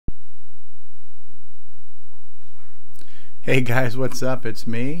Hey guys, what's up? It's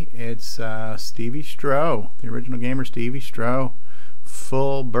me. It's Stevie Stroh, the original gamer Stevie Stroh.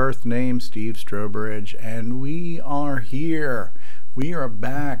 Full birth name Steve Strobridge, and we are here. We are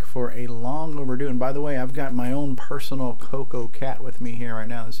back for a long overdue. And by the way, I've got my own personal Coco cat with me here right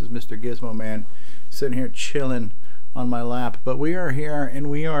now. This is Mr. Gizmo Man, sitting here chilling on my lap. But we are here, and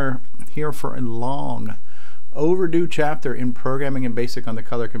we are here for a long overdue chapter in Programming and Basic on the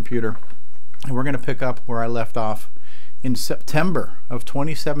Color Computer. And we're going to pick up where I left off. In September of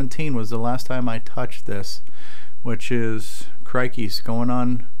 2017 was the last time I touched this, which is, crikeys, going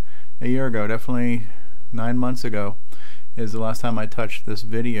on a year ago, definitely 9 months ago is the last time I touched this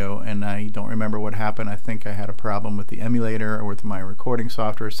video, and I don't remember what happened. I think I had a problem with the emulator or with my recording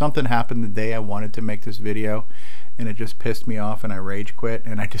software. Something happened the day I wanted to make this video, and it just pissed me off, and I rage quit,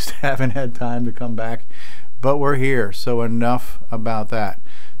 and I just haven't had time to come back. But we're here, so enough about that.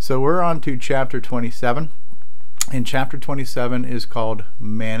 So we're on to chapter 27. And chapter 27 is called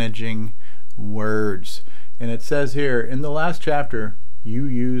Managing Words. And it says here, in the last chapter, you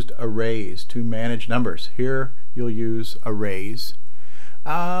used arrays to manage numbers. Here, you'll use arrays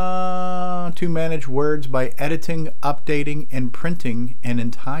to manage words by editing, updating, and printing an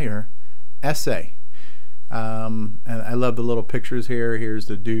entire essay. And I love the little pictures here. Here's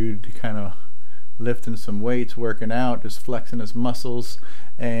the dude kind of lifting some weights, working out, just flexing his muscles.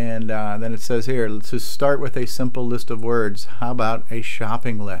 And then it says here, to start with a simple list of words. How about a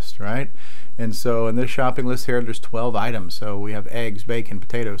shopping list, right? And so in this shopping list here, there's 12 items. So we have eggs, bacon,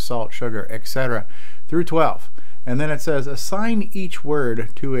 potatoes, salt, sugar, etc. through 12. And then it says, assign each word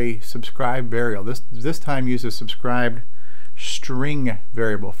to a subscribed variable. This time use a subscribed string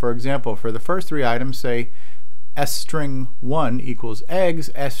variable. For example, for the first 3 items, say S string 1 equals eggs,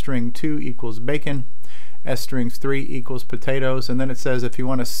 S string 2 equals bacon, S string 3 equals potatoes. And then it says if you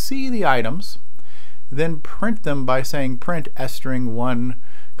want to see the items, then print them by saying print S string 1,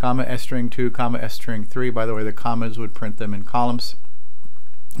 comma S string 2, comma S string 3. By the way, the commas would print them in columns.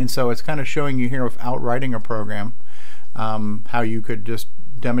 And so it's kind of showing you here without writing a program how you could just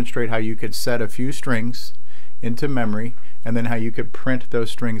demonstrate how you could set a few strings into memory, and then how you could print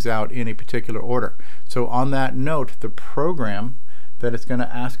those strings out in a particular order. So on that note, the program that it's going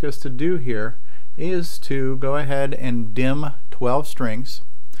to ask us to do here is to go ahead and dim 12 strings,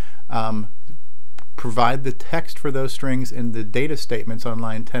 provide the text for those strings in the data statements on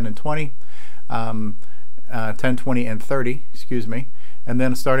line 10 and 20, 10, 20, and 30, excuse me, and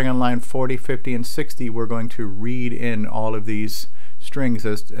then starting on line 40, 50, and 60, we're going to read in all of these strings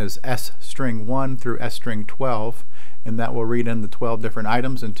as S string 1 through S string 12, and that will read in the 12 different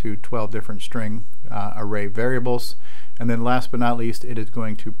items into 12 different string array variables. And then last but not least, it is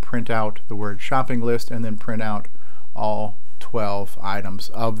going to print out the word shopping list and then print out all 12 items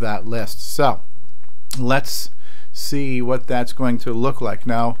of that list. So let's see what that's going to look like.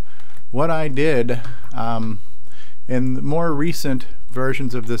 Now, what I did in more recent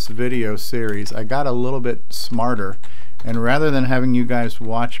versions of this video series, I got a little bit smarter, and rather than having you guys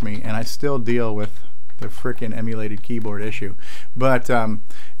watch me, and I still deal with the frickin' emulated keyboard issue, but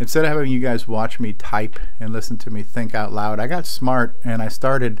instead of having you guys watch me type and listen to me think out loud, I got smart and I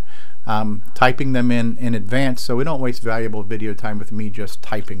started typing them in advance, so we don't waste valuable video time with me just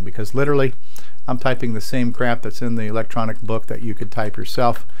typing, because literally I'm typing the same crap that's in the electronic book that you could type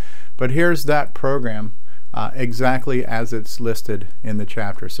yourself. But here's that program exactly as it's listed in the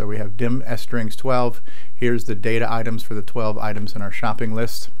chapter. So we have dim S strings 12. Here's the data items for the 12 items in our shopping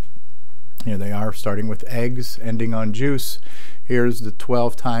list. Here they are, starting with eggs, ending on juice. Here's the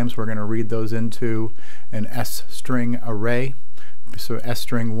 12 times we're going to read those into an S string array. So S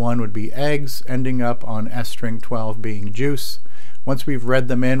string 1 would be eggs, ending up on S string 12 being juice. Once we've read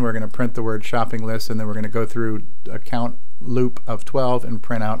them in, we're going to print the word shopping list, and then we're going to go through a count loop of 12 and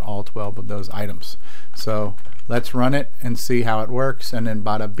print out all 12 of those items. So let's run it and see how it works, and then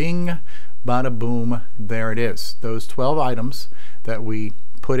bada bing, bada boom, there it is. Those 12 items that we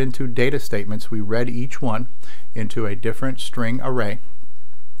put into data statements, we read each one into a different string array,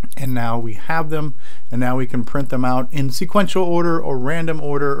 and now we have them, and now we can print them out in sequential order or random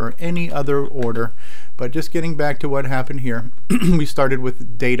order or any other order. But just getting back to what happened here, we started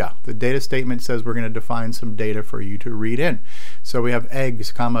with data. The data statement says we're going to define some data for you to read in. So we have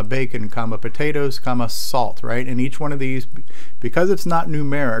eggs, comma bacon, comma potatoes, comma salt, right? And each one of these, because it's not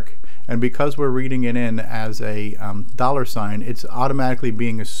numeric, and because we're reading it in as a $sign, it's automatically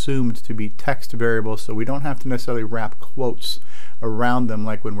being assumed to be text variables, so we don't have to necessarily wrap quotes around them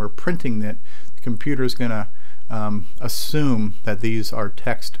like when we're printing it. The computer is going to assume that these are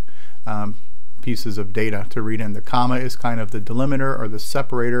text pieces of data to read in. The comma is kind of the delimiter or the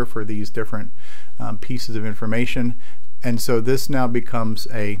separator for these different pieces of information. And so this now becomes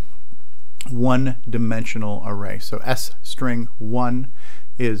a one-dimensional array. So S string 1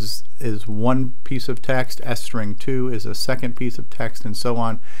 is one piece of text, S string 2 is a second piece of text, and so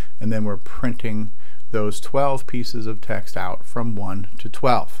on. And then we're printing those 12 pieces of text out from 1 to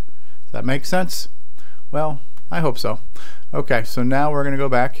 12. Does that make sense? Well, I hope so. Okay, so now we're going to go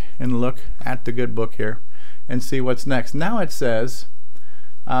back and look at the good book here and see what's next. Now it says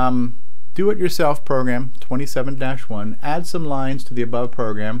do-it-yourself program 27-1, add some lines to the above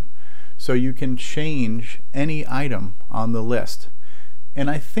program so you can change any item on the list. And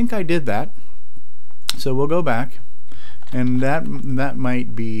I think I did that. So we'll go back, and that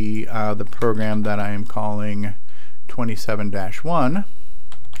might be the program that I am calling 27-1.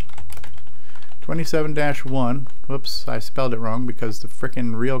 27-1, whoops, I spelled it wrong because the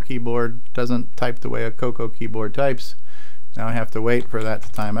frickin' real keyboard doesn't type the way a Cocoa keyboard types. Now I have to wait for that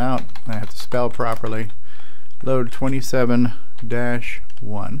to time out. I have to spell properly. Load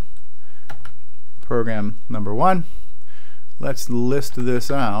 27-1, program number 1. Let's list this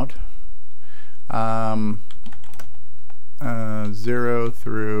out. 0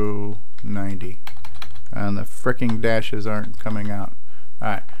 through 90. And the frickin' dashes aren't coming out.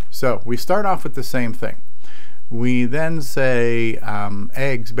 Alright, so we start off with the same thing. We then say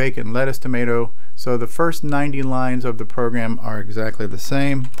eggs, bacon, lettuce, tomato. So the first 90 lines of the program are exactly the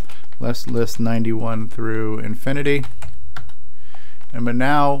same. Let's list 91 through infinity. And but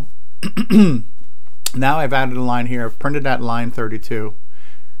now, now I've added a line here. I've printed that line 32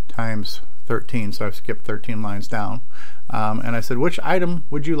 times 13, so I've skipped 13 lines down. And I said, which item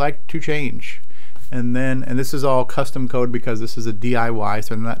would you like to change? And this is all custom code because this is a DIY,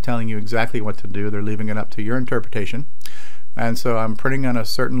 so they're not telling you exactly what to do. They're leaving it up to your interpretation. And so I'm printing on a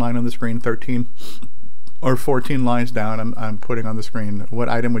certain line on the screen, 13 or 14 lines down. I'm putting on the screen, what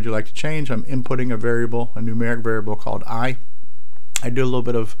item would you like to change? I'm inputting a variable, a numeric variable called I. I do a little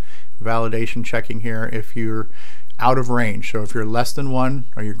bit of validation checking here if you're out of range. So if you're less than 1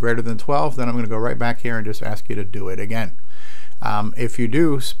 or you're greater than 12, then I'm going to go right back here and just ask you to do it again. If you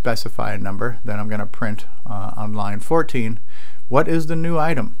do specify a number, then I'm going to print on line 14, what is the new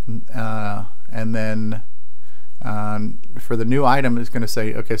item? And then for the new item, it's going to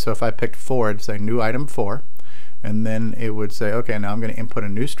say, okay, so if I picked 4, it'd say new item 4. And then it would say, okay, now I'm going to input a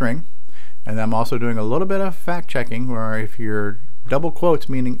new string. And I'm also doing a little bit of fact checking, where if you're double quotes,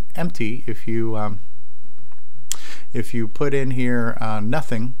 meaning empty, if you put in here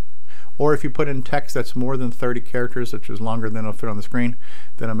nothing, or if you put in text that's more than 30 characters, which is longer than it'll fit on the screen,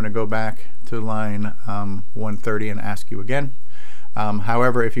 then I'm going to go back to line 130 and ask you again.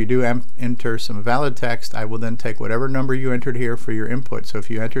 However, if you do enter some valid text, I will then take whatever number you entered here for your input. So if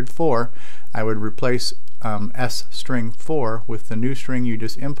you entered 4, I would replace S string 4 with the new string you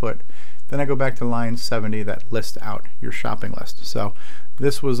just input. Then I go back to line 70 that lists out your shopping list. So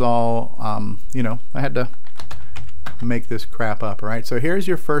this was all, you know, I had to make this crap up, right? So here's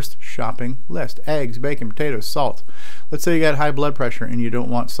your first shopping list: eggs, bacon, potatoes, salt. Let's say you got high blood pressure and you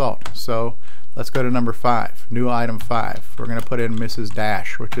don't want salt. So let's go to number 5, new item 5. We're going to put in Mrs.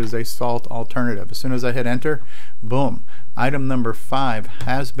 Dash, which is a salt alternative. As soon as I hit enter, boom, item number 5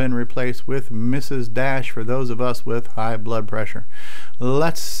 has been replaced with Mrs. Dash for those of us with high blood pressure.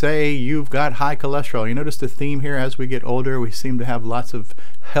 Let's say you've got high cholesterol. You notice the theme here: as we get older, we seem to have lots of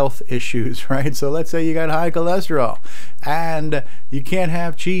health issues, right? So let's say you got high cholesterol and you can't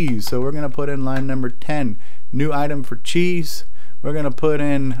have cheese. So we're going to put in line number 10, new item for cheese. We're going to put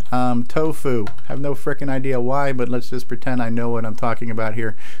in tofu. I have no frickin' idea why, but let's just pretend I know what I'm talking about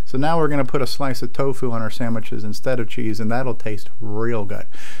here. So now we're going to put a slice of tofu on our sandwiches instead of cheese, and that'll taste real good.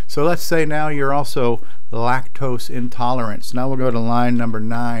 So let's say now you're also lactose intolerant. So now we'll go to line number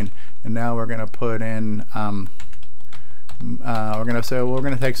 9, and now we're going to put in, we're going to say, well, we're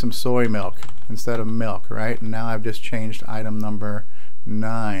going to take some soy milk instead of milk, right? And now I've just changed item number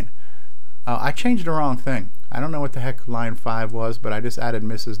 9. I changed the wrong thing. I don't know what the heck line 5 was, but I just added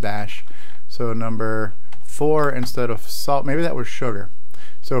Mrs. Dash. So number 4 instead of salt, maybe that was sugar.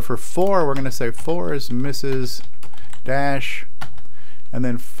 So for 4, we're going to say 4 is Mrs. Dash, and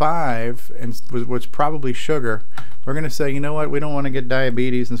then 5 was probably sugar. We're going to say, you know what, we don't want to get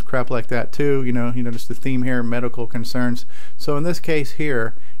diabetes and crap like that too. You notice the theme here, medical concerns. So in this case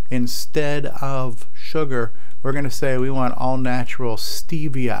here, instead of sugar, we're going to say we want all natural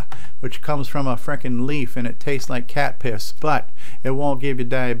stevia, which comes from a frickin' leaf and it tastes like cat piss, but it won't give you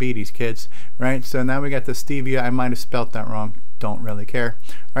diabetes, kids, right? So now we got the stevia. I might have spelt that wrong. Don't really care.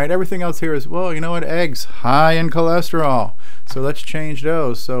 All right, everything else here is, well, you know what, eggs, high in cholesterol. So let's change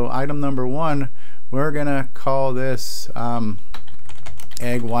those. So item number 1, we're going to call this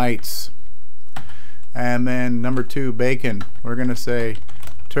egg whites. And then number 2, bacon. We're going to say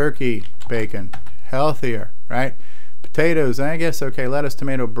turkey bacon. Healthier, right? Potatoes, I guess, okay, lettuce,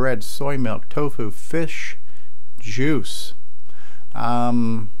 tomato, bread, soy milk, tofu, fish, juice.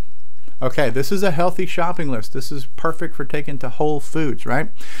 Okay, this is a healthy shopping list. This is perfect for taking to Whole Foods, right?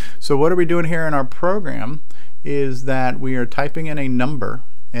 So what are we doing here in our program is that we are typing in a number,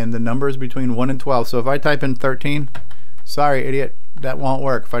 and the number is between 1 and 12. So if I type in 13, sorry, idiot, that won't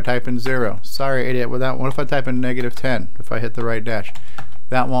work. If I type in 0, sorry, idiot, well, that, what if I type in -10, if I hit the right dash?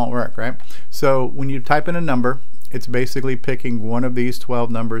 That won't work, right? So when you type in a number, it's basically picking one of these 12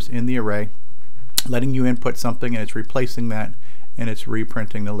 numbers in the array, letting you input something, and it's replacing that, and it's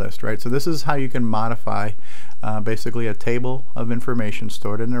reprinting the list, right? So this is how you can modify basically a table of information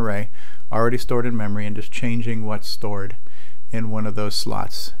stored in an array, already stored in memory, and just changing what's stored in one of those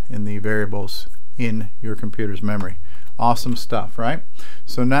slots in the variables in your computer's memory. Awesome stuff, right?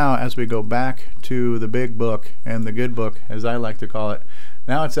 So now as we go back to the big book, and the good book as I like to call it,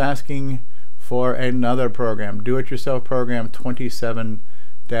 now it's asking for another program, do-it-yourself program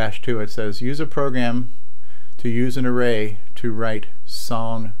 27-2. It says use a program to use an array to write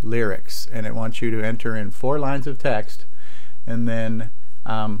song lyrics, and it wants you to enter in 4 lines of text, and then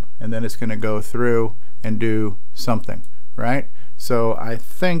it's going to go through and do something, right? So I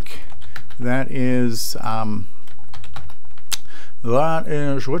think that is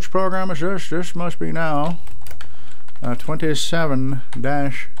which program is this? This must be now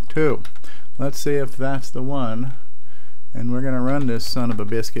 27-2. Let's see if that's the one, and we're going to run this son of a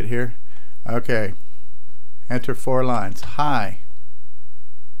biscuit here. Okay, enter 4 lines. Hi,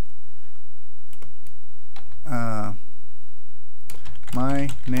 my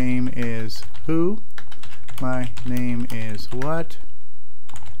name is who, my name is what,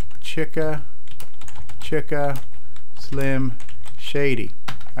 Chicka Slim Shady.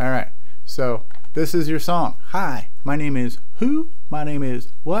 Alright, so this is your song. Hi, my name is who, my name is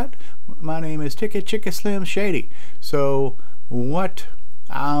what, my name is Chicka Slim Shady. So what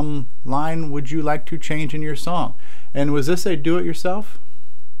line would you like to change in your song? And was this a do-it-yourself?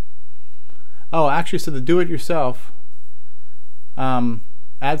 Oh, actually, so the do-it-yourself,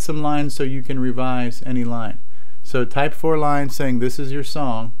 add some lines so you can revise any line. So type 4 lines saying this is your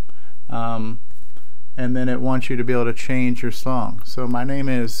song, and then it wants you to be able to change your song. So my name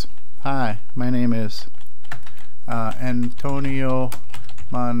is, hi, my name is Antonio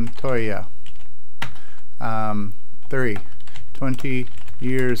Montoya. 20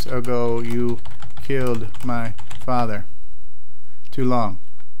 years ago you killed my father. Too long.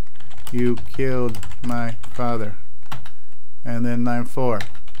 You killed my father. And then line 4,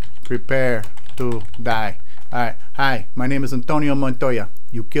 prepare to die. Alright, hi, my name is Antonio Montoya.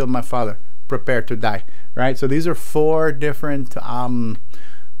 You killed my father. Prepare to die. Right? So these are 4 different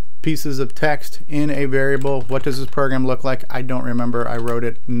pieces of text in a variable. What does this program look like? I don't remember. I wrote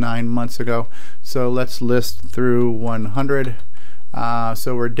it 9 months ago. So let's list through 100.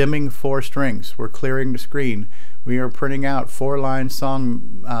 So we're dimming 4 strings. We're clearing the screen. We are printing out 4-line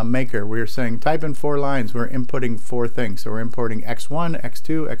song maker. We are saying type in 4 lines. We're inputting 4 things. So we're importing x1,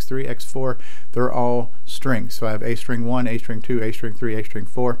 x2, x3, x4. They're all strings. So I have a string 1, a string 2, a string 3, a string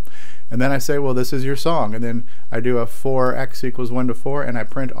 4. And then I say, well, this is your song. And then I do a 4x equals 1 to 4, and I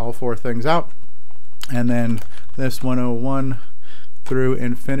print all 4 things out. And then this 101 through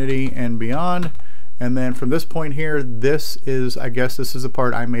infinity and beyond. And then from this point here, this is, I guess this is the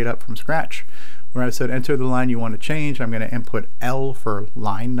part I made up from scratch, where I said enter the line you want to change. I'm going to input L for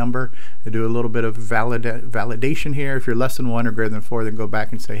line number. I do a little bit of validation here. If you're less than 1 or greater than 4, then go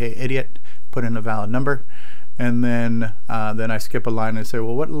back and say, hey, idiot, put in a valid number. And then I skip a line and say,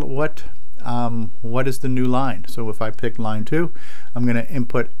 well, what is the new line? So if I pick line 2, I'm going to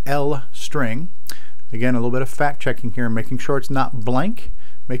input L string. Again, a little bit of fact checking here, making sure it's not blank,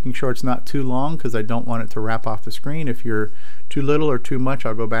 making sure it's not too long because I don't want it to wrap off the screen. If you're too little or too much,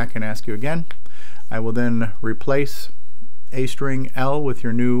 I'll go back and ask you again. I will then replace a string L with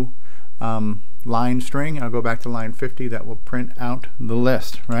your new line string. I'll go back to line 50. That will print out the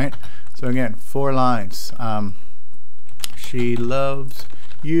list, right? So again, 4 lines. She loves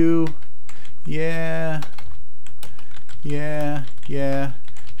you, yeah, yeah, yeah.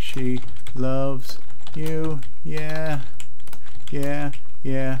 She loves you, yeah, yeah,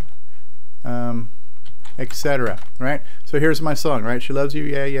 yeah, etc. Right? So here's my song, right? She loves you,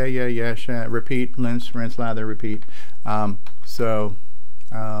 yeah, yeah, yeah, yeah. Repeat, rinse, lather, repeat. Number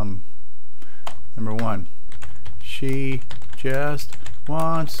 1, she just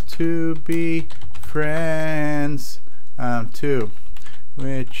wants to be friends. 2,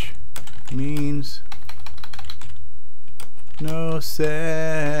 which means no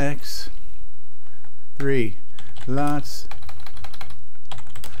sex. 3. Lots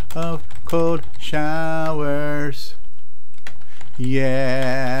of cold showers.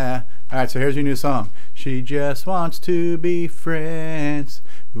 Yeah. Alright, so here's your new song. She just wants to be friends,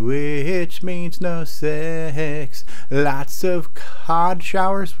 which means no sex. Lots of cod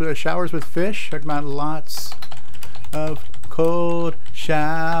showers, showers with fish. Talking about lots of cold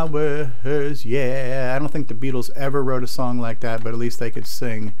showers. Yeah. I don't think the Beatles ever wrote a song like that, but at least they could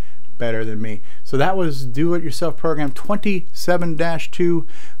sing better than me. So that was Do It Yourself program 27-2,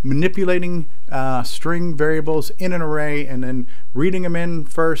 manipulating string variables in an array and then reading them in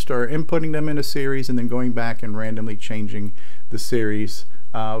first or inputting them in a series and then going back and randomly changing the series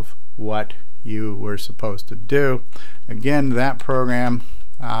of what you were supposed to do. Again, that program,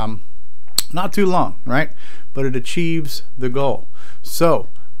 not too long, right? But it achieves the goal. So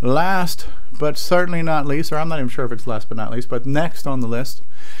last but certainly not least, or I'm not even sure if it's last but not least, but next on the list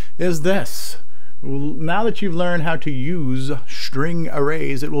is this. Now that you've learned how to use string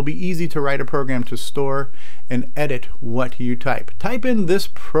arrays, it will be easy to write a program to store and edit what you type. Type in this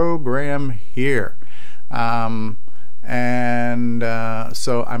program here. So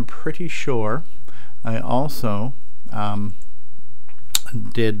I'm pretty sure I also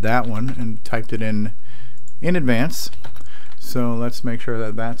did that one and typed it in advance. So let's make sure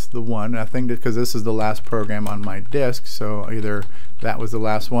that that's the one. I think because this is the last program on my disk, so either that was the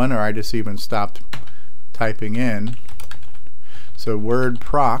last one or I just even stopped typing in. So word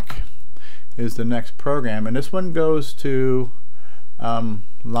proc is the next program, and this one goes to line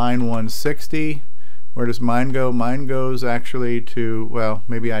 160. Where does mine go? Mine goes actually to, well,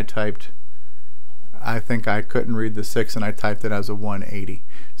 maybe I think I couldn't read the 6 and I typed it as a 180.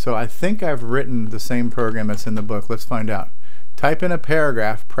 So I think I've written the same program that's in the book. Let's find out. Type in a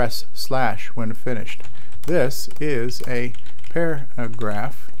paragraph, press / when finished. This is a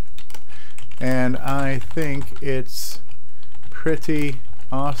paragraph, and I think it's pretty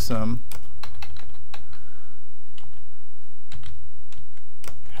awesome.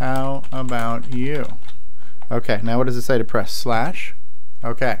 How about you? Okay, now what does it say to press /?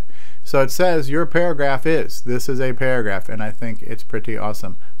 Okay, so it says your paragraph is, this is a paragraph, and I think it's pretty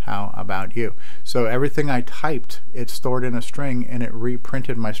awesome. How about you? So everything I typed, it stored in a string and it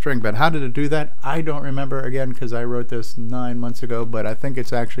reprinted my string. But how did it do that? I don't remember, again, because I wrote this 9 months ago, but I think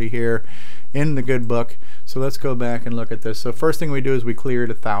it's actually here in the good book. So let's go back and look at this. So first thing we do is we cleared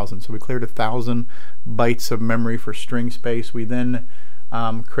 1,000. So we cleared 1,000 bytes of memory for string space. We then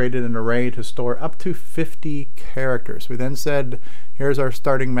created an array to store up to 50 characters. We then said, here's our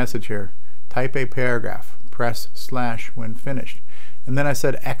starting message here. Type a paragraph, press / when finished. And then I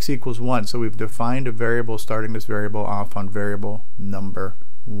said x equals 1. So we've defined a variable, starting this variable off on variable number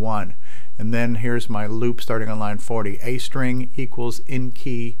 1. And then here's my loop starting on line 40. A string equals in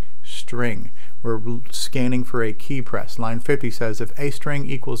key string. We're scanning for a key press. Line 50 says if a string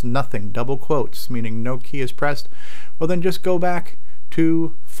equals nothing, double quotes, meaning no key is pressed, well then just go back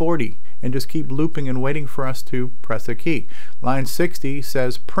to 40 and just keep looping and waiting for us to press a key. Line 60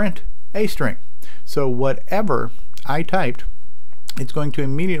 says print a string. So whatever I typed, it's going to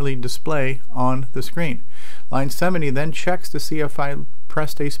immediately display on the screen. Line 70 then checks to see if I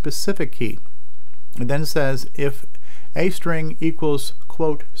pressed a specific key. It then says if a string equals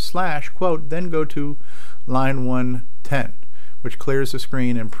quote / quote, then go to line 110, which clears the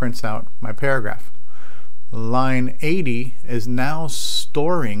screen and prints out my paragraph. Line 80 is now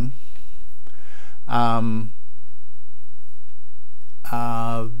storing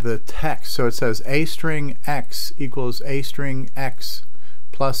the text. So it says a string x equals a string x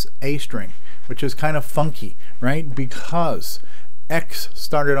plus a string, which is kind of funky, right? Because x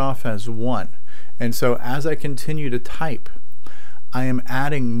started off as 1. And so as I continue to type, I am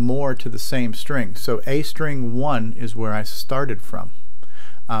adding more to the same string. So a string 1 is where I started from.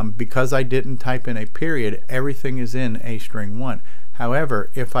 Because I didn't type in a period, everything is in a string 1.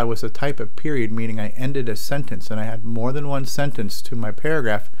 However, if I was to type a period, meaning I ended a sentence and I had more than one sentence to my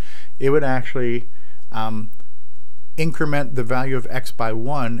paragraph, it would actually increment the value of x by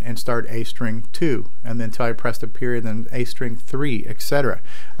 1 and start a string 2, and then until I pressed a period, then a string 3, etc.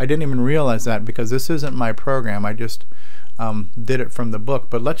 I didn't even realize that because this isn't my program. I just did it from the book.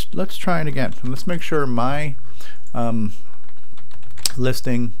 But let's try it again. And let's make sure my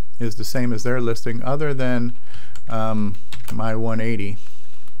listing is the same as their listing, other than my 180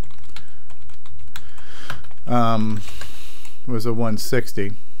 was a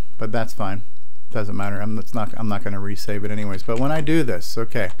 160, but that's fine. Doesn't matter. I'm not going to resave it anyways. But when I do this,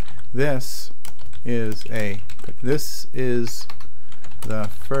 okay, this is the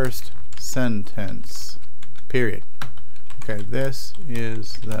first sentence, period. Okay, this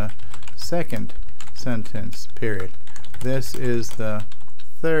is the second sentence, period. This is the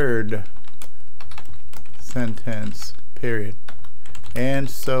third sentence, period. And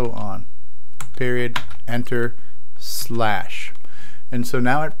so on. Period, enter, slash. And so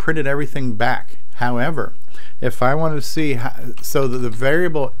now it printed everything back. However, if I want to see how, so that the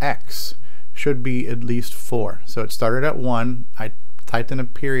variable x should be at least 4. So it started at 1, I typed in a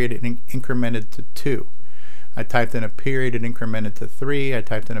period, it incremented to 2. I typed in a period, it incremented to 3. I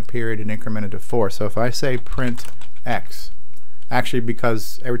typed in a period, it incremented to 4. So if I say print x, actually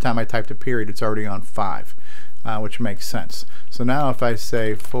because every time I typed a period it's already on 5, which makes sense. So now if I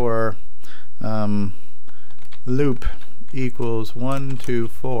say for loop equals 1 to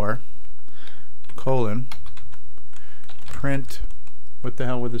 4 colon print, what the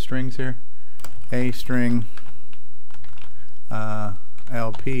hell were the strings here? A string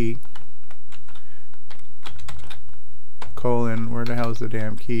LP colon, where the hell is the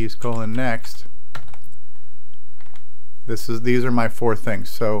damn keys, colon next. These are my 4 things.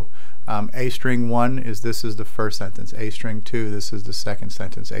 So A string 1 is, this is the first sentence. A string 2, this is the second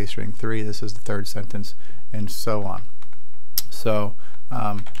sentence. A string 3, this is the third sentence, and so on. So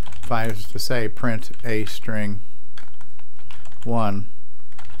if I was to say print A string 1,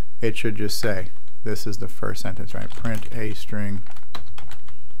 it should just say this is the first sentence, right? Print A string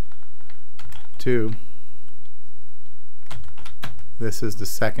 2, this is the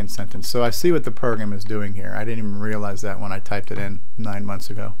second sentence. So I see what the program is doing here. I didn't even realize that when I typed it in 9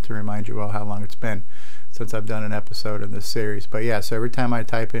 months ago, to remind you all how long it's been since I've done an episode in this series. But yeah, so every time I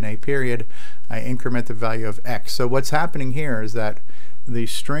type in a period, I increment the value of x. So what's happening here is that the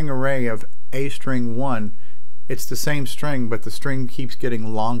string array of A string 1, it's the same string, but the string keeps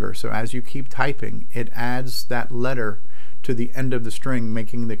getting longer. So as you keep typing, it adds that letter to the end of the string,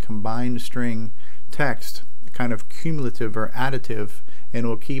 making the combined string text kind of cumulative or additive, and it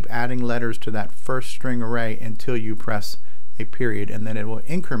will keep adding letters to that first string array until you press a period, and then it will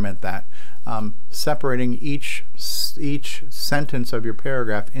increment that, separating each sentence of your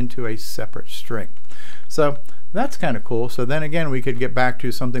paragraph into a separate string. So that's kind of cool. So then again, we could get back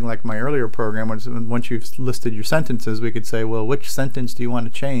to something like my earlier program. Once you've listed your sentences, we could say, well, which sentence do you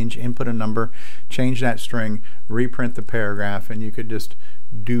want to change? Input a number, change that string, reprint the paragraph, and you could just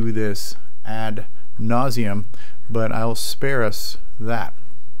do this ad nauseum, but I'll spare us that.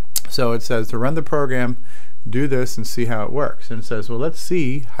 So it says to run the program, do this and see how it works. And it says, well, let's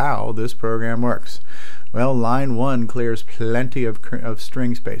see how this program works. Well, line 1 clears plenty of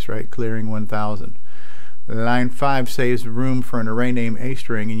string space, right? Clearing 1000. Line 5 saves room for an array name A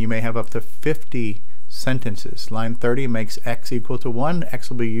string, and you may have up to 50 sentences. Line 30 makes x equal to 1.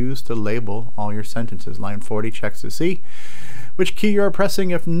 X will be used to label all your sentences. Line 40 checks to see which key you're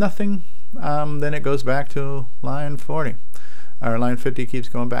pressing. If nothing, then it goes back to line 40. Or line 50 keeps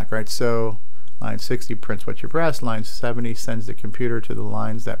going back, right? So line 60 prints what you press. Line 70 sends the computer to the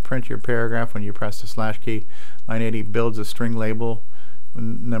lines that print your paragraph when you press the slash key. Line 80 builds a string label,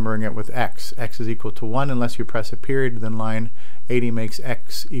 numbering it with x. X is equal to 1 unless you press a period. Then line 80 makes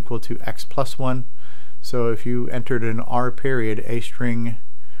x equal to x plus 1. So if you entered an R period, A string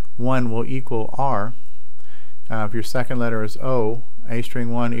 1 will equal R. If your second letter is O, A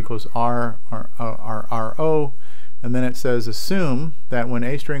string 1 equals R or RO. And then it says assume that when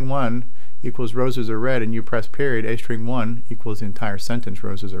A string 1 equals roses are red and you press period, A string 1 equals the entire sentence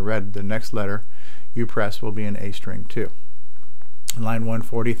roses are red. The next letter you press will be an A string 2. Line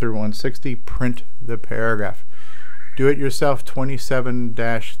 140 through 160, print the paragraph. Do it yourself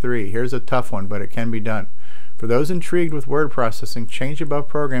 27-3. Here's a tough one, but it can be done. For those intrigued with word processing, change above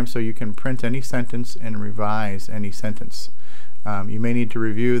program so you can print any sentence and revise any sentence. You may need to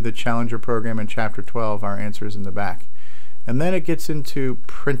review the Challenger program in Chapter 12. Our answer is in the back. And then it gets into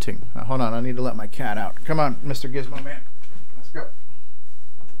printing. Hold on, I need to let my cat out. Come on, Mr. Gizmo Man. Let's go.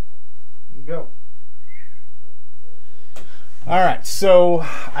 Go. All right, so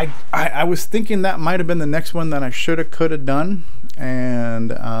I was thinking that might have been the next one that I should have, could have done. And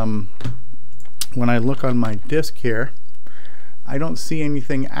when I look on my disk here, I don't see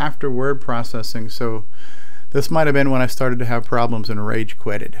anything after word processing. So this might have been when I started to have problems and rage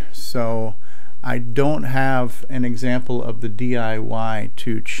quitted. So I don't have an example of the DIY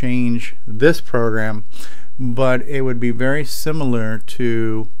to change this program, but it would be very similar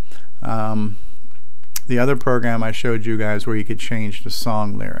to the other program I showed you guys where you could change the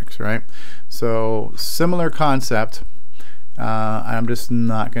song lyrics, right? So similar concept. I'm just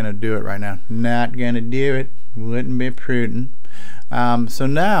not going to do it right now. Not going to do it. Wouldn't be prudent. So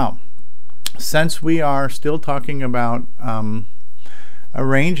now, since we are still talking about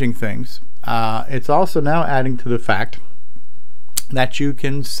arranging things, it's also now adding to the fact that you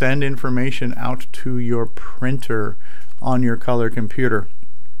can send information out to your printer on your color computer.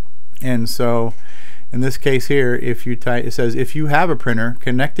 And so in this case here, if you type, it says if you have a printer,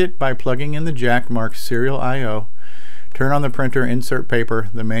 connect it by plugging in the jack marked serial IO, turn on the printer, insert paper.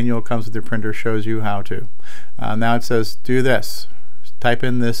 The manual comes with the printer, shows you how to. Now it says do this, type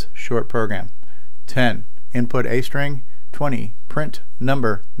in this short program. 10, input a string. 20, print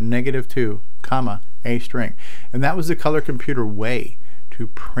number -2, comma, a string. And that was the color computer way to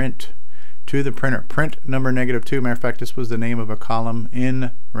print to the printer. Print number -2. Matter of fact, this was the name of a column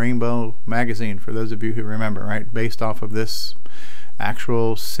in Rainbow magazine, for those of you who remember, right? Based off of this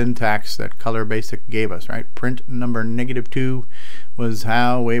actual syntax that Color Basic gave us, right? Print number -2 was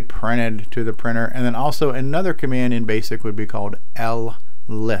how we printed to the printer. And then also another command in Basic would be called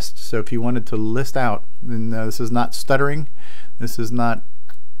LLIST. So if you wanted to list out, and this is not stuttering, this is not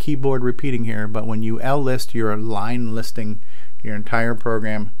keyboard repeating here, but when you LLIST, you're line listing your entire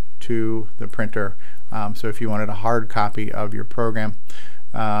program to the printer. So if you wanted a hard copy of your program,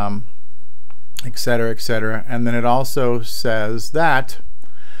 etc., etc. And then it also says that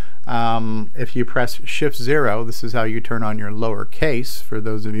if you press Shift 0, this is how you turn on your lowercase, for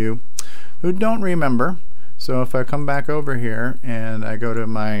those of you who don't remember. So if I come back over here and I go to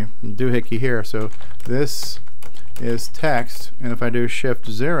my doohickey here, so this is text, and if I do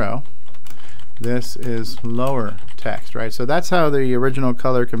Shift 0, this is lower text, right? So that's how the original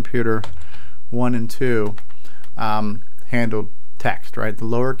Color Computer 1 and 2 handled text, right? The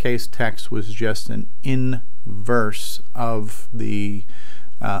lowercase text was just an inverse of the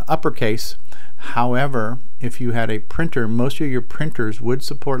uppercase. However, if you had a printer, most of your printers would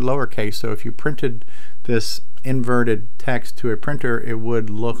support lowercase, so if you printed this inverted text to a printer, it would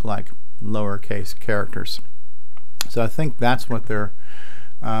look like lowercase characters. So I think that's what they're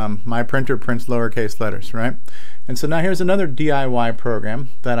my printer prints lowercase letters, right? And so now here's another DIY program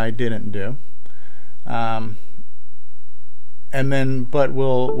that I didn't do. And then, but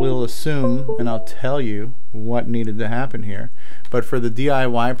we'll assume, and I'll tell you what needed to happen here. But for the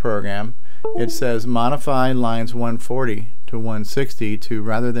DIY program, it says modify lines 140 to 160 to,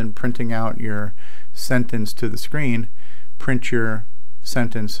 rather than printing out your sentence to the screen, print your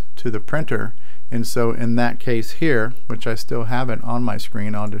sentence to the printer. And so in that case here, which I still have it on my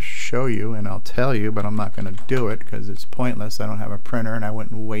screen, I'll just show you and I'll tell you, but I'm not going to do it because it's pointless. I don't have a printer and I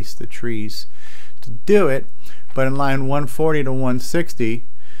wouldn't waste the trees to do it. But in line 140 to 160,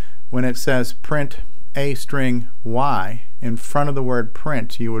 when it says print a string y, in front of the word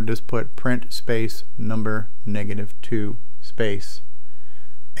print, you would just put print space number -2 space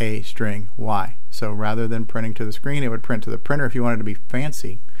a string y. So rather than printing to the screen, it would print to the printer. If you wanted to be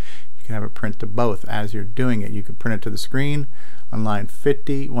fancy, you can have it print to both as you're doing it. You could print it to the screen on line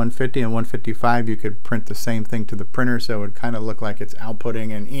 150 and 155. You could print the same thing to the printer, so it would kind of look like it's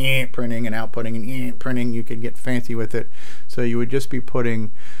outputting and printing and outputting and printing. You could get fancy with it. So you would just be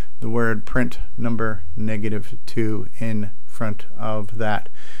putting the word print number -2 in front of that.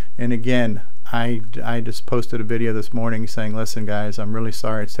 And again, I just posted a video this morning saying, listen guys, I'm really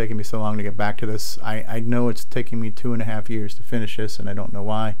sorry it's taking me so long to get back to this. I know it's taking me 2.5 years to finish this, and I don't know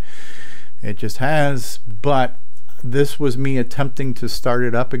why. It just has, but this was me attempting to start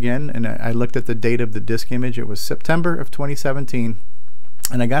it up again, and I looked at the date of the disk image. It was September of 2017,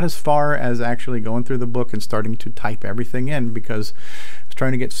 and I got as far as actually going through the book and starting to type everything in, because I was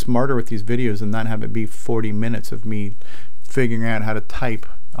trying to get smarter with these videos and not have it be 40 minutes of me figuring out how to type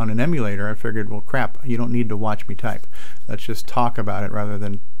on an emulator. I figured, well crap, you don't need to watch me type. Let's just talk about it rather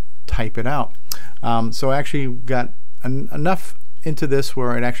than type it out. So I actually got enough into this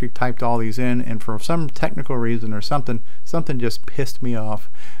where it actually typed all these in, and for some technical reason or something just pissed me off,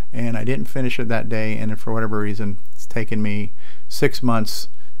 and I didn't finish it that day, and for whatever reason it's taken me 6 months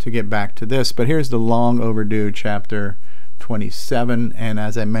to get back to this. But here's the long overdue chapter 27, and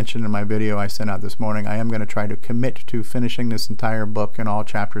as I mentioned in my video I sent out this morning, I am going to try to commit to finishing this entire book and all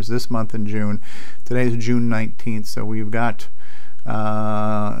chapters this month in June. Today is June 19th, so we've got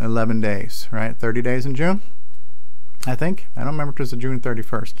 11 days, right? 30 days in June, I think. I don't remember if it was June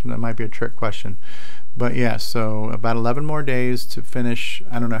 31st. That might be a trick question. But yeah, so about 11 more days to finish.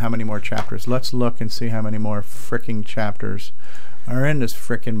 I don't know how many more chapters. Let's look and see how many more fricking chapters are in this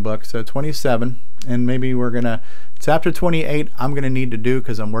frickin' book. So 27, and maybe we're gonna, chapter 28 I'm gonna need to do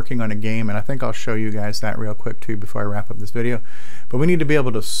because I'm working on a game, and I think I'll show you guys that real quick too before I wrap up this video. But we need to be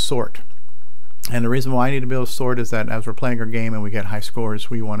able to sort. And the reason why I need to be able to sort is that as we're playing our game and we get high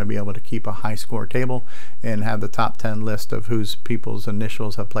scores, we want to be able to keep a high score table and have the top 10 list of whose people's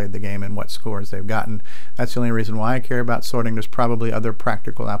initials have played the game and what scores they've gotten. That's the only reason why I care about sorting. There's probably other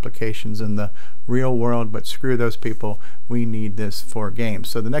practical applications in the real world, but screw those people. We need this for games.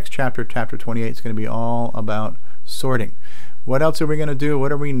 So the next chapter, chapter 28, is going to be all about sorting. What else are we going to do?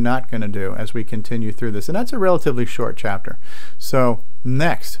 What are we not going to do as we continue through this? And that's a relatively short chapter. So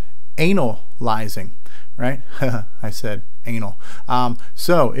next, analyzing, right? I said anal.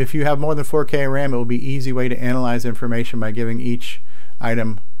 So if you have more than 4K RAM, it will be an easy way to analyze information by giving each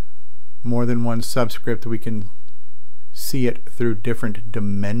item more than one subscript. We can see it through different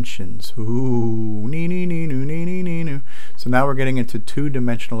dimensions. Ooh, so now we're getting into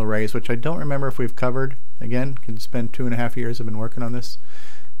two-dimensional arrays, which I don't remember if we've covered. Again, can spend 2.5 years. I've been working on this.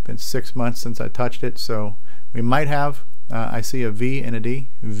 Been 6 months since I touched it, so we might have. I see a V and a D,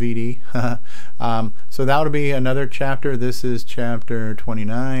 VD. So that would be another chapter. This is chapter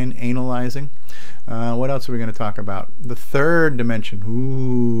 29, analyzing. What else are we going to talk about? The third dimension.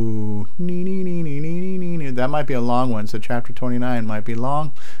 Ooh, that might be a long one, so chapter 29 might be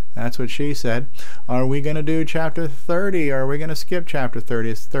long. That's what she said. Are we going to do chapter 30? Are we going to skip chapter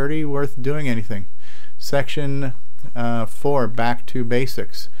 30? Is 30 worth doing anything? Section 4, back to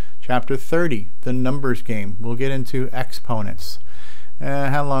basics. Chapter 30, the numbers game. We'll get into exponents.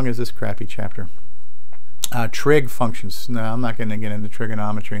 How long is this crappy chapter? Trig functions. No, I'm not going to get into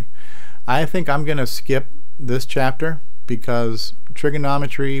trigonometry. I think I'm going to skip this chapter because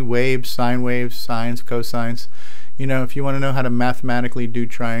trigonometry, waves, sines, cosines. You know, if you want to know how to mathematically do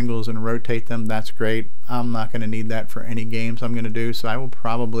triangles and rotate them, that's great. I'm not going to need that for any games I'm going to do, so I will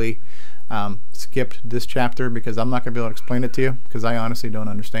probably skip this chapter because I'm not going to be able to explain it to you because I honestly don't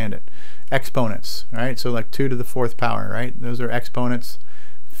understand it. Exponents, right? So like 2 to the 4th power, right? Those are exponents.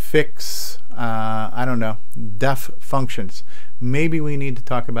 Fix, I don't know, def functions. Maybe we need to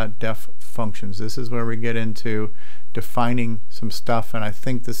talk about def functions. This is where we get into defining some stuff, and I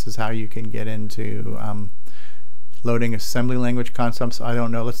think this is how you can get into loading assembly language concepts. I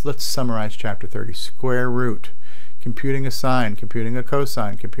don't know. Let's summarize chapter 30. Square root. Computing a sine, computing a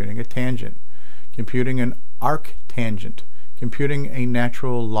cosine, computing a tangent, computing an arctangent, computing a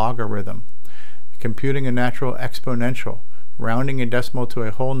natural logarithm, computing a natural exponential, rounding a decimal to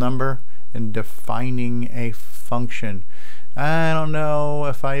a whole number, and defining a function. I don't know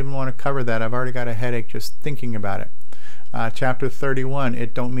if I even want to cover that. I've already got a headache just thinking about it. Chapter 31,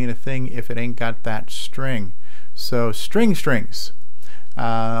 it don't mean a thing if it ain't got that string. So strings.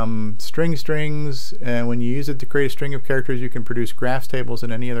 Strings, when you use it to create a string of characters, you can produce graphs, tables,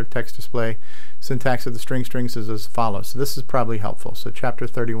 and any other text display. Syntax of the strings is as follows. So this is probably helpful. So chapter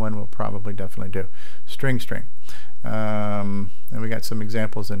 31 will probably definitely do. String. And we got some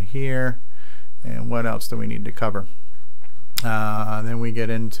examples in here. And what else do we need to cover? Then we get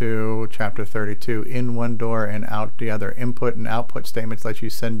into chapter 32, in one door and out the other. Input and output statements let you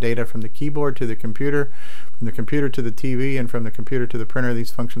send data from the keyboard to the computer, from the computer to the TV, and from the computer to the printer.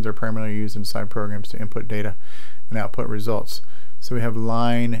 These functions are primarily used inside programs to input data and output results. So we have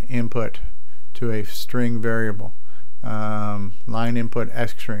line input to a string variable. Line input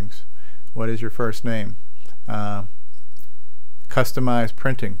X strings. What is your first name? Customize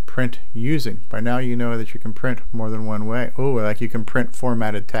printing, print using. By now you know that you can print more than one way. Oh, like you can print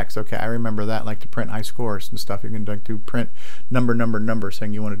formatted text. Okay, I remember that, like to print high scores and stuff. You can like do print number,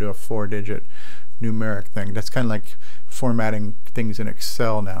 saying you want to do a 4-digit numeric thing. That's kind of like formatting things in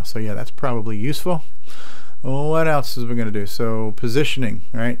Excel now. So yeah, that's probably useful. What else is we going to do? So positioning,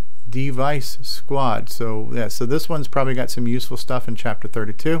 right? Device squad. So yeah, so this one's probably got some useful stuff in chapter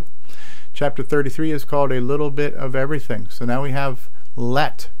 32. Chapter 33 is called a little bit of everything. So now we have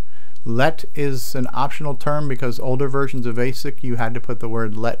let. Let is an optional term because older versions of BASIC you had to put the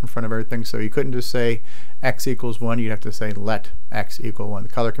word let in front of everything. So you couldn't just say x equals 1, you'd have to say let x equal 1. The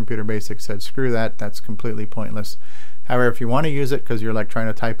Color Computer Basic said screw that, that's completely pointless. However, if you want to use it because you're like trying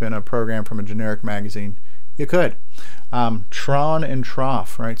to type in a program from a generic magazine, you could. Tron and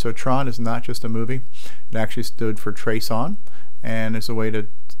Troff, right? So Tron is not just a movie. It actually stood for trace on, and it's a way to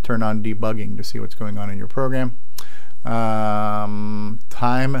turn on debugging to see what's going on in your program. Timer,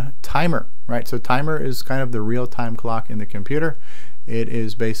 right? So timer is kind of the real-time clock in the computer. It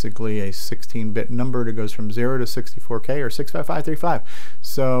is basically a 16-bit number that goes from 0 to 64K or 65535.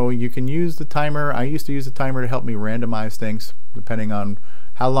 So you can use the timer. I used to use the timer to help me randomize things depending on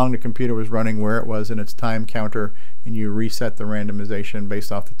how long the computer was running, where it was in its time counter, and you reset the randomization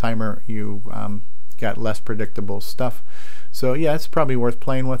based off the timer. You got less predictable stuff. So yeah, it's probably worth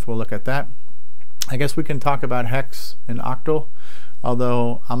playing with. We'll look at that. I guess we can talk about hex and octal.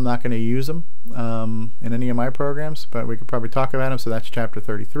 although I'm not going to use them in any of my programs, but we could probably talk about them. So that's chapter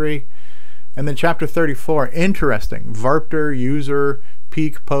 33. And then chapter 34, interesting, varpter, user,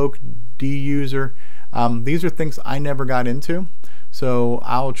 peek, poke, de-user. These are things I never got into, so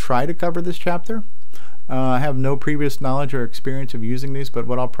I'll try to cover this chapter. I have no previous knowledge or experience of using these, but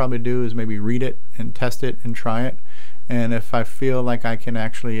what I'll probably do is maybe read it and test it and try it. And if I feel like I can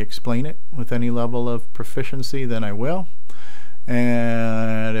actually explain it with any level of proficiency, then I will.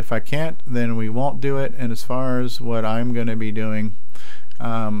 And if I can't, then we won't do it. And as far as what I'm going to be doing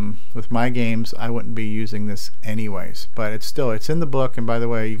with my games, I wouldn't be using this anyways. But it's in the book. And by the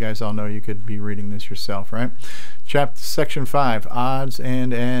way, you guys all know you could be reading this yourself, right? Section 5, odds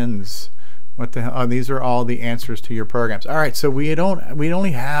and ends. What the hell? Oh, these are all the answers to your programs. All right, so we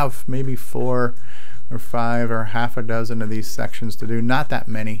only have maybe 4 or 5 or half a dozen of these sections to do. Not that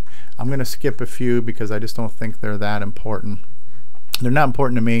many. I'm going to skip a few because I just don't think they're that important. They're not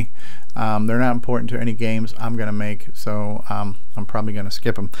important to me. They're not important to any games I'm going to make, so I'm probably going to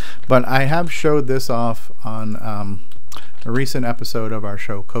skip them. But I have showed this off on a recent episode of our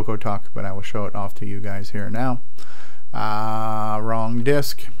show, Coco Talk, but I will show it off to you guys here now. Wrong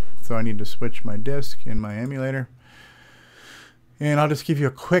disk. So I need to switch my disk in my emulator. And I'll just give you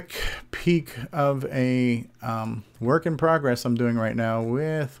a quick peek of a work in progress I'm doing right now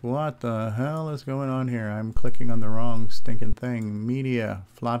with what the hell is going on here. I'm clicking on the wrong stinking thing. Media,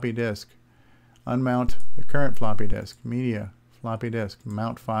 floppy disk. Unmount the current floppy disk. Media, floppy disk,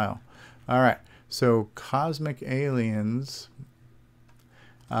 mount file. All right, so Cosmic Aliens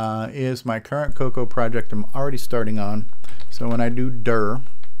is my current Coco project I'm already starting on. So when I do dir,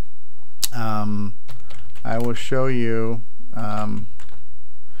 I will show you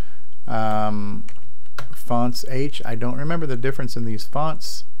fonts H. I don't remember the difference in these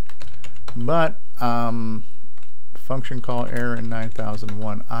fonts, but function call error in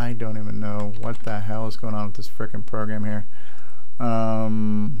 9001. I don't even know what the hell is going on with this frickin' program here.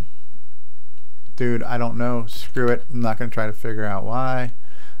 Dude, I don't know. Screw it. I'm not going to try to figure out why.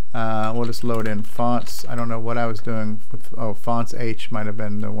 We'll just load in fonts. I don't know what I was doing with, fonts H might have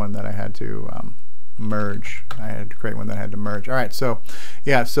been the one that I had to merge. I had to create one that I had to merge. All right, so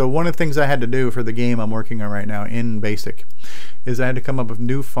yeah, so one of the things I had to do for the game I'm working on right now in BASIC is I had to come up with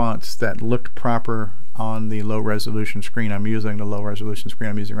new fonts that looked proper on the low resolution screen I'm using. The low resolution screen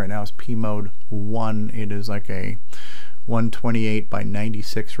I'm using right now is P mode 1. It is like a 128 by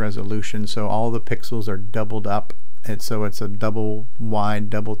 96 resolution, so all the pixels are doubled up. So it's a double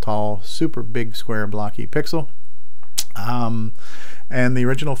wide, double tall, super big square blocky pixel. And the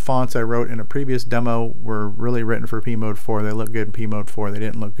original fonts I wrote in a previous demo were really written for P mode 4. They look good in P mode 4. They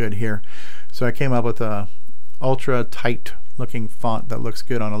didn't look good here. So I came up with a ultra tight looking font that looks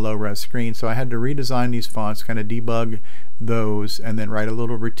good on a low res screen. So I had to redesign these fonts, kind of debug those, and then write a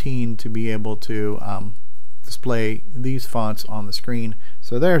little routine to be able to display these fonts on the screen.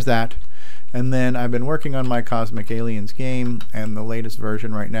 So there's that. And then I've been working on my Cosmic Aliens game and the latest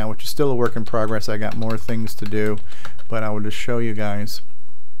version right now, which is still a work in progress. I got more things to do, but I will just show you guys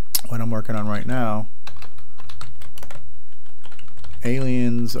what I'm working on right now.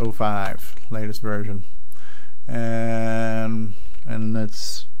 Aliens 05, latest version. And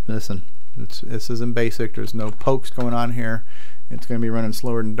it's, listen, this is in BASIC. There's no pokes going on here. It's going to be running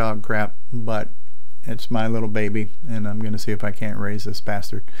slower than dog crap, but it's my little baby, and I'm going to see if I can't raise this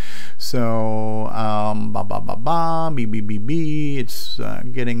bastard. So, it's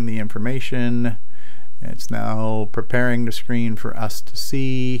getting the information. It's now preparing the screen for us to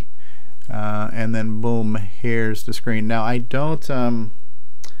see, and then boom, here's the screen. Now, I don't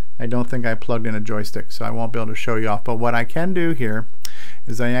think I plugged in a joystick, so I won't be able to show you off. But what I can do here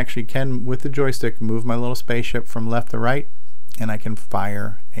is I actually can, with the joystick, move my little spaceship from left to right, and I can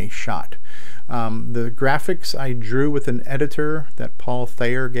fire a shot. The graphics I drew with an editor that Paul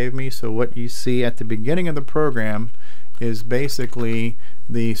Thayer gave me. So what you see at the beginning of the program is basically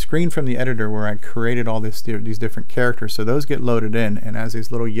the screen from the editor where I created all these different characters. So those get loaded in, and as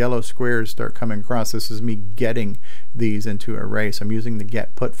these little yellow squares start coming across, this is me getting these into arrays. So I'm using the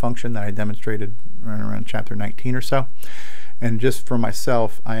get put function that I demonstrated around chapter 19 or so. And just for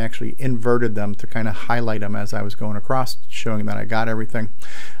myself, I actually inverted them to kind of highlight them as I was going across, showing that I got everything.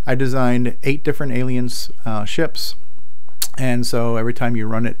 I designed 8 different aliens ships, and so every time you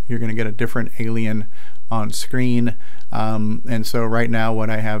run it, you're going to get a different alien on screen. And so right now what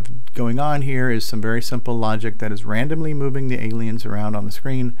I have going on here is some very simple logic that is randomly moving the aliens around on the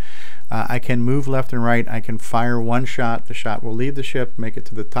screen. I can move left and right. I can fire one shot. The shot will leave the ship, make it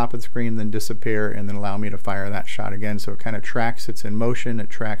to the top of the screen, then disappear, and then allow me to fire that shot again. So it kind of tracks it's in motion. It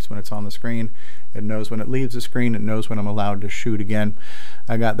tracks when it's on the screen. It knows when it leaves the screen. It knows when I'm allowed to shoot again.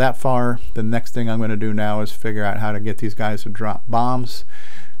 I got that far. The next thing I'm going to do now is figure out how to get these guys to drop bombs.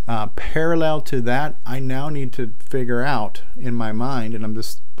 Parallel to that, I now need to figure out in my mind, and I'm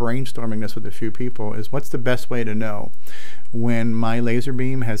just brainstorming this with a few people, is what's the best way to know when my laser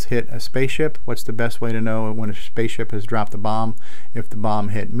beam has hit a spaceship? What's the best way to know when a spaceship has dropped a bomb? If the bomb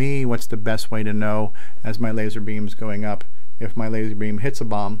hit me, what's the best way to know as my laser beam's going up if my laser beam hits a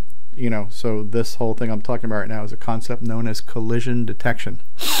bomb? You know, so this whole thing I'm talking about right now is a concept known as collision detection.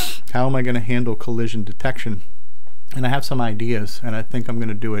 How am I going to handle collision detection? And I have some ideas, and I think I'm going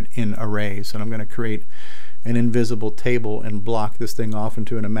to do it in arrays, and I'm going to create an invisible table and block this thing off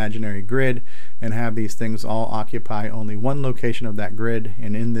into an imaginary grid and have these things all occupy only one location of that grid.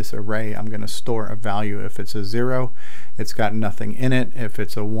 And in this array, I'm going to store a value. If it's a 0, it's got nothing in it. If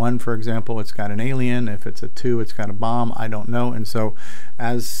it's a 1, for example, it's got an alien. If it's a 2, it's got a bomb. I don't know. And so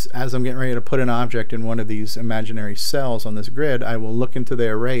as I'm getting ready to put an object in one of these imaginary cells on this grid, I will look into the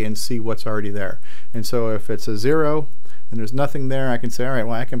array and see what's already there. And so if it's a 0 and there's nothing there, I can say, all right,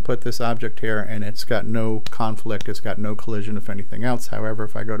 well, I can put this object here and it's got no conflict, it's got no collision with anything else. However,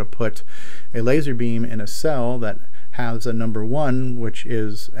 if I go to put a laser beam in a cell that has a number 1, which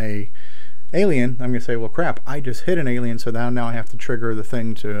is a alien, I'm going to say, well, crap, I just hit an alien, so now I have to trigger the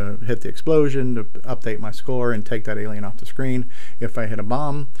thing to hit the explosion to update my score and take that alien off the screen. If I hit a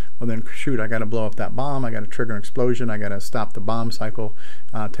bomb, well then shoot, I got to blow up that bomb, I got to trigger an explosion, I got to stop the bomb cycle,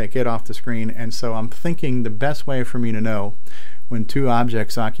 take it off the screen. And so I'm thinking the best way for me to know when two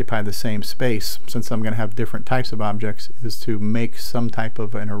objects occupy the same space, since I'm going to have different types of objects, is to make some type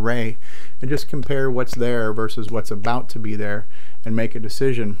of an array and just compare what's there versus what's about to be there and make a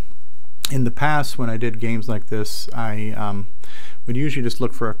decision. In the past, when I did games like this, I would usually just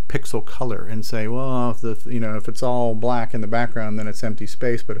look for a pixel color and say, well, if it's all black in the background, then it's empty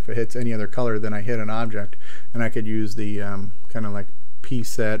space. But if it hits any other color, then I hit an object, and I could use the kind of like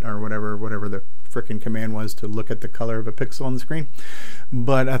pset or whatever the frickin' command was to look at the color of a pixel on the screen.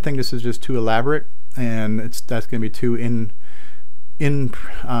 But I think this is just too elaborate, and that's going to be too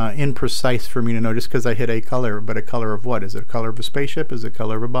imprecise for me to know just because I hit a color. But a color of what? Is it a color of a spaceship? Is it a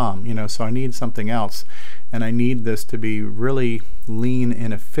color of a bomb? You know, so I need something else, and I need this to be really lean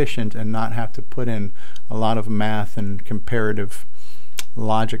and efficient and not have to put in a lot of math and comparative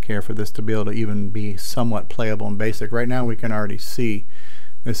logic here for this to be able to even be somewhat playable and basic. Right now we can already see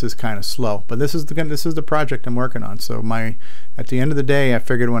this is kind of slow, but this is the project I'm working on. So at the end of the day, I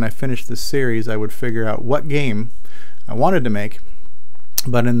figured when I finished this series I would figure out what game I wanted to make.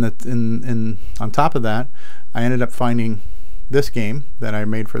 But on top of that, I ended up finding this game that I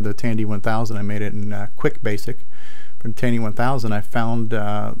made for the Tandy 1000. I made it in Quick Basic. For the Tandy 1000, I found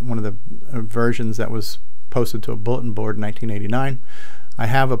one of the versions that was posted to a bulletin board in 1989. I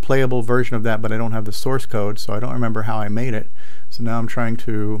have a playable version of that, but I don't have the source code, so I don't remember how I made it. So now I'm trying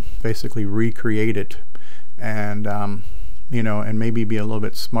to basically recreate it, and and maybe be a little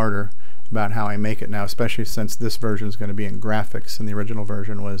bit smarter about how I make it now, especially since this version is going to be in graphics and the original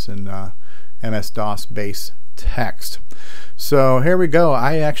version was in MS-DOS base text. So here we go.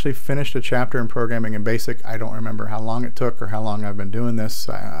 I actually finished a chapter in Programming in Basic. I don't remember how long it took or how long I've been doing this.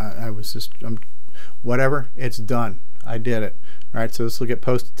 Whatever, it's done. I did it. All right, so this will get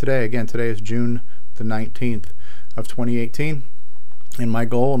posted today. Again, today is June the 19th of 2018. And my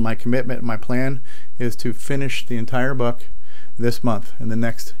goal and my commitment and my plan is to finish the entire book this month in the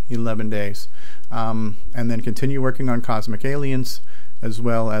next 11 days. And then continue working on Cosmic Aliens, as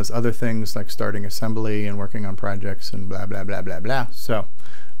well as other things like starting assembly and working on projects and blah, blah, blah, blah, blah. So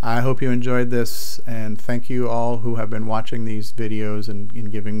I hope you enjoyed this, and thank you all who have been watching these videos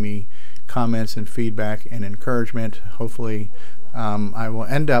and giving me comments and feedback and encouragement. Hopefully I will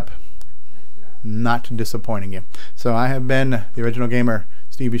end up not disappointing you. So I have been the Original Gamer,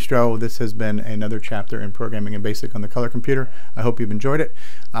 Stevie Stroh. This has been another chapter in Programming in Basic on the Color Computer. I hope you've enjoyed it.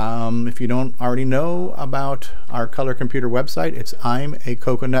 If you don't already know about our Color Computer website, it's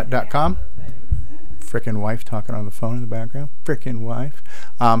imacoconut.com. Frickin' wife talking on the phone in the background. Frickin' wife.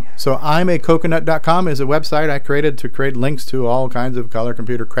 So imacoconut.com is a website I created to create links to all kinds of color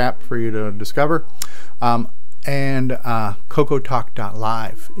computer crap for you to discover. And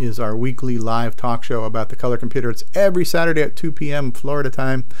cocotalk.live is our weekly live talk show about the color computer. It's every Saturday at 2 p.m. Florida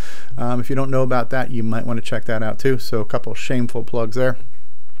time. If you don't know about that, you might want to check that out too. So a couple shameful plugs there.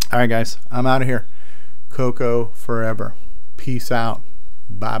 All right, guys, I'm out of here. Coco forever. Peace out.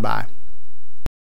 Bye-bye.